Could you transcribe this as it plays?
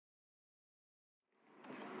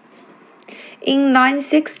In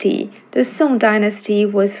 960, the Song dynasty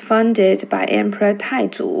was founded by Emperor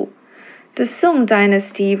Taizu. The Song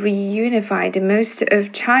dynasty reunified most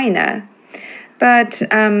of China, but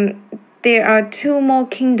there are two more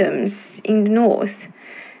kingdoms in the north,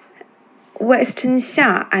 Western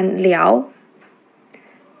Xia and Liao.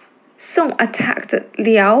 Song attacked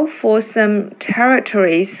Liao for some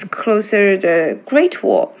territories closer to the Great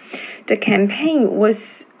Wall. The campaign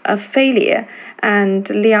was a failure, and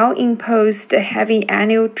Liao imposed heavy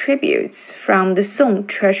annual tributes from the Song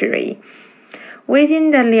treasury. Within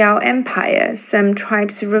the Liao Empire, some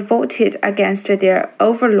tribes revolted against their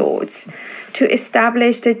overlords to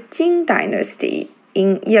establish the Jin dynasty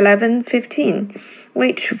in 1115,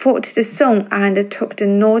 which fought the Song and took the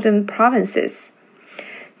northern provinces.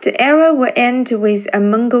 The era will end with a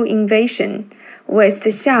Mongol invasion. West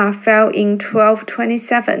Xia fell in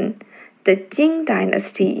 1227, the Jin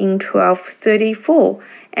dynasty in 1234,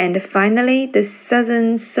 and finally the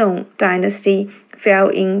southern Song dynasty fell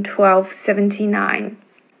in 1279.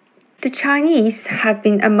 The Chinese have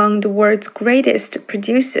been among the world's greatest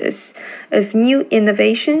producers of new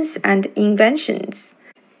innovations and inventions.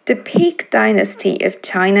 The peak dynasty of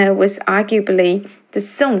China was arguably the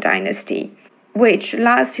Song dynasty, which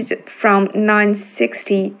lasted from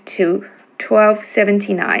 960 to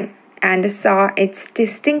 1279 and saw its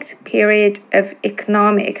distinct period of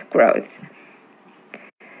economic growth.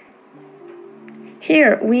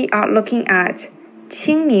 Here we are looking at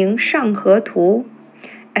Qingming Shanghe Tu,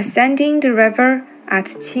 ascending the river at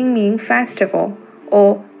Qingming Festival,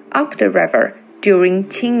 or up the river during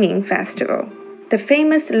Qingming Festival. The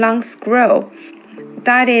famous Long Scroll,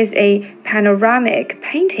 that is a panoramic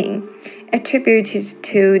painting attributed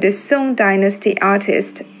to the Song dynasty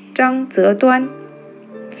artist Zhang Zeduan.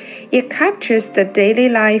 It captures the daily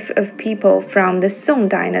life of people from the Song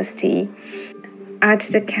dynasty at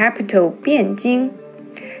the capital Bianjing,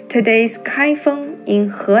 today's Kaifeng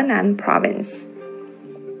in Henan province.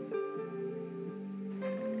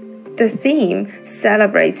 The theme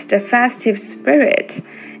celebrates the festive spirit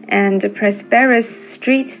and the prosperous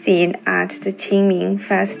street scene at the Qingming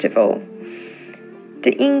Festival.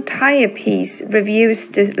 The entire piece reviews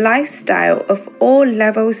the lifestyle of all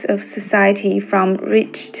levels of society from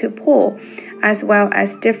rich to poor, as well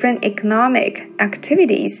as different economic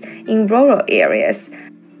activities in rural areas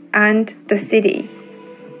and the city.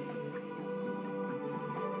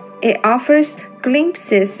 It offers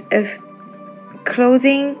glimpses of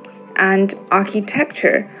clothing and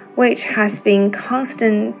architecture, which has been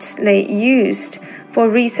constantly used for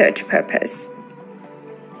research purpose.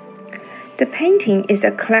 The painting is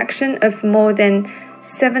a collection of more than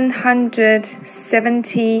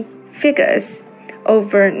 770 figures,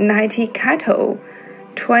 over 90 cattle,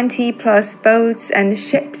 20 plus boats and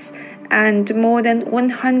ships, and more than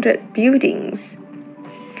 100 buildings.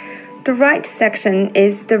 The right section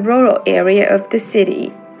is the rural area of the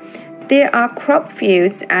city. There are crop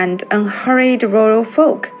fields and unhurried rural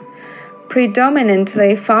folk,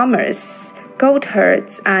 predominantly farmers, goat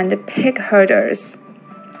herds, and pig herders.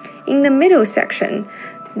 In the middle section,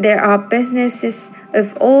 there are businesses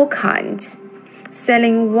of all kinds,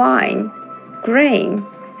 selling wine, grain,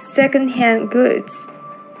 second-hand goods,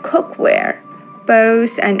 cookware,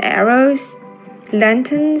 bows and arrows,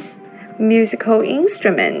 lanterns, musical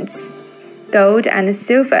instruments, gold and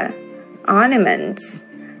silver, ornaments,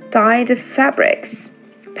 dyed fabrics,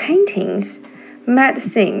 paintings,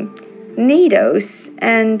 medicine, needles,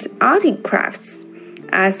 and articrafts,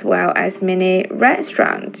 as well as many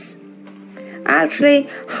restaurants. Actually,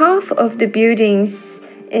 half of the buildings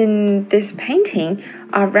in this painting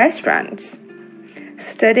are restaurants.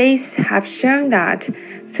 Studies have shown that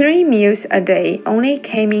 3 meals a day only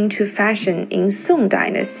came into fashion in Song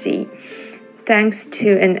dynasty, thanks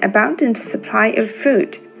to an abundant supply of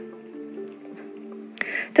food.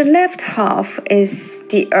 The left half is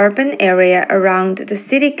the urban area around the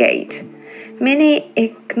city gate. Many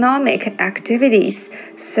economic activities,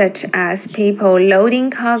 such as people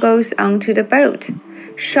loading cargoes onto the boat,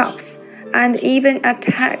 shops, and even a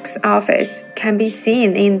tax office, can be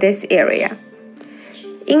seen in this area.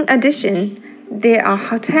 In addition, there are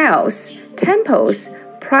hotels, temples,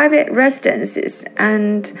 private residences,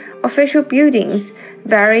 and official buildings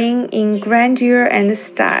varying in grandeur and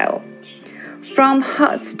style, from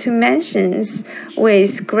huts to mansions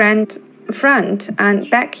with grand front and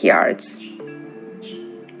backyards.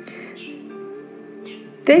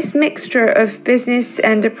 This mixture of business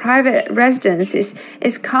and private residences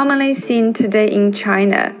is commonly seen today in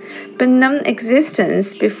China, but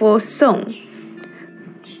non-existent before Song.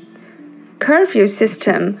 Curfew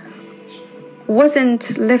system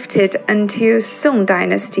wasn't lifted until Song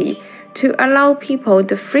dynasty to allow people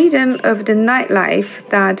the freedom of the nightlife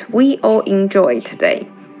that we all enjoy today.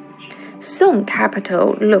 Song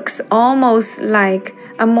capital looks almost like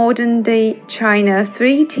a modern-day China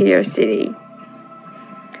three-tier city.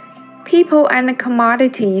 People and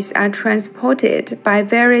commodities are transported by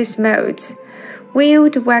various modes: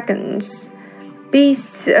 wheeled wagons,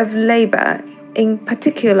 beasts of labor, in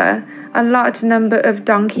particular, a large number of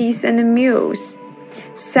donkeys and mules,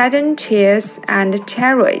 sedan chairs and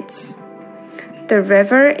chariots. The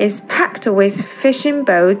river is packed with fishing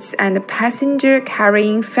boats and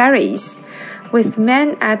passenger-carrying ferries, with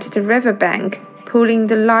men at the riverbank pulling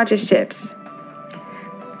the larger ships.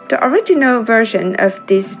 The original version of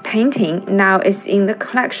this painting now is in the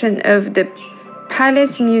collection of the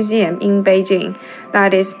Palace Museum in Beijing,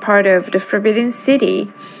 that is part of the Forbidden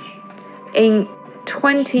City. In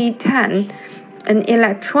 2010, an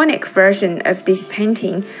electronic version of this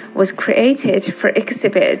painting was created for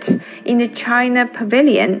exhibit in the China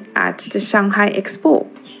Pavilion at the Shanghai Expo.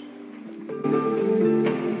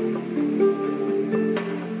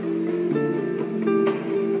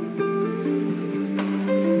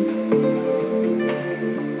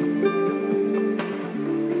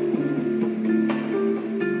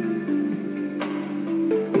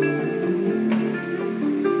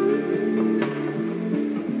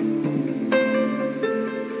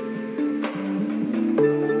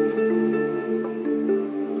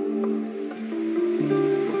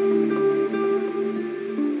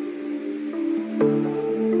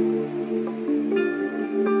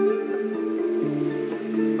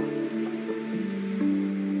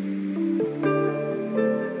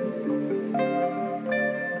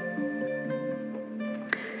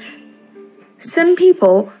 Some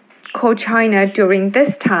people call China during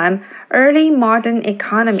this time early modern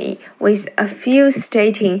economy, with a few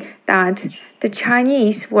stating that the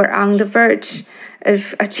Chinese were on the verge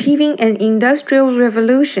of achieving an industrial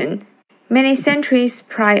revolution many centuries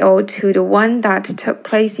prior to the one that took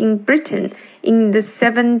place in Britain in the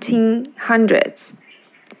 1700s.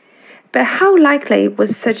 But how likely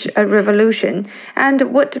was such a revolution,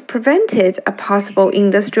 and what prevented a possible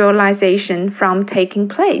industrialization from taking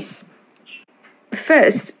place?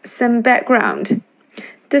 First, some background.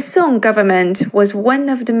 The Song government was one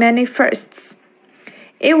of the many firsts.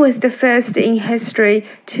 It was the first in history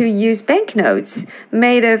to use banknotes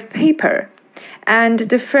made of paper, and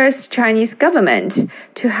the first Chinese government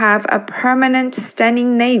to have a permanent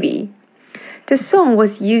standing navy. The Song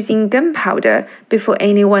was using gunpowder before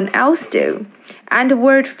anyone else did, and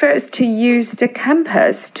were first to use the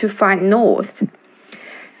compass to find north.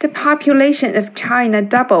 The population of China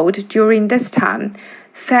doubled during this time,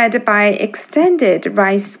 fed by extended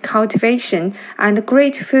rice cultivation and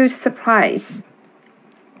great food supplies.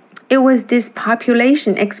 It was this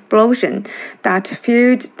population explosion that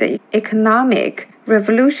fueled the economic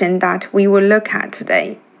revolution that we will look at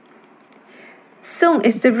today. Song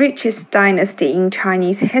is the richest dynasty in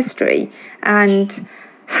Chinese history, and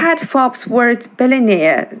had Forbes World's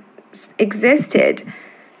billionaires existed,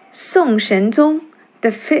 Song Shenzong,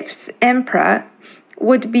 the fifth emperor,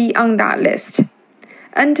 would be on that list.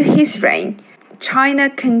 Under his reign, China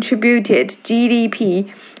contributed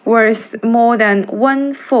GDP worth more than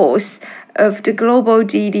 1/4 of the global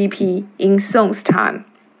GDP in Song's time.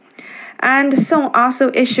 And Song also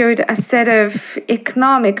issued a set of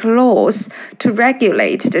economic laws to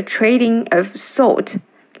regulate the trading of salt,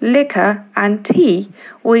 liquor, and tea,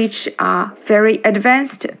 which are very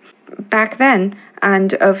advanced back then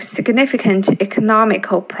and of significant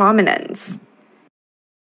economical prominence.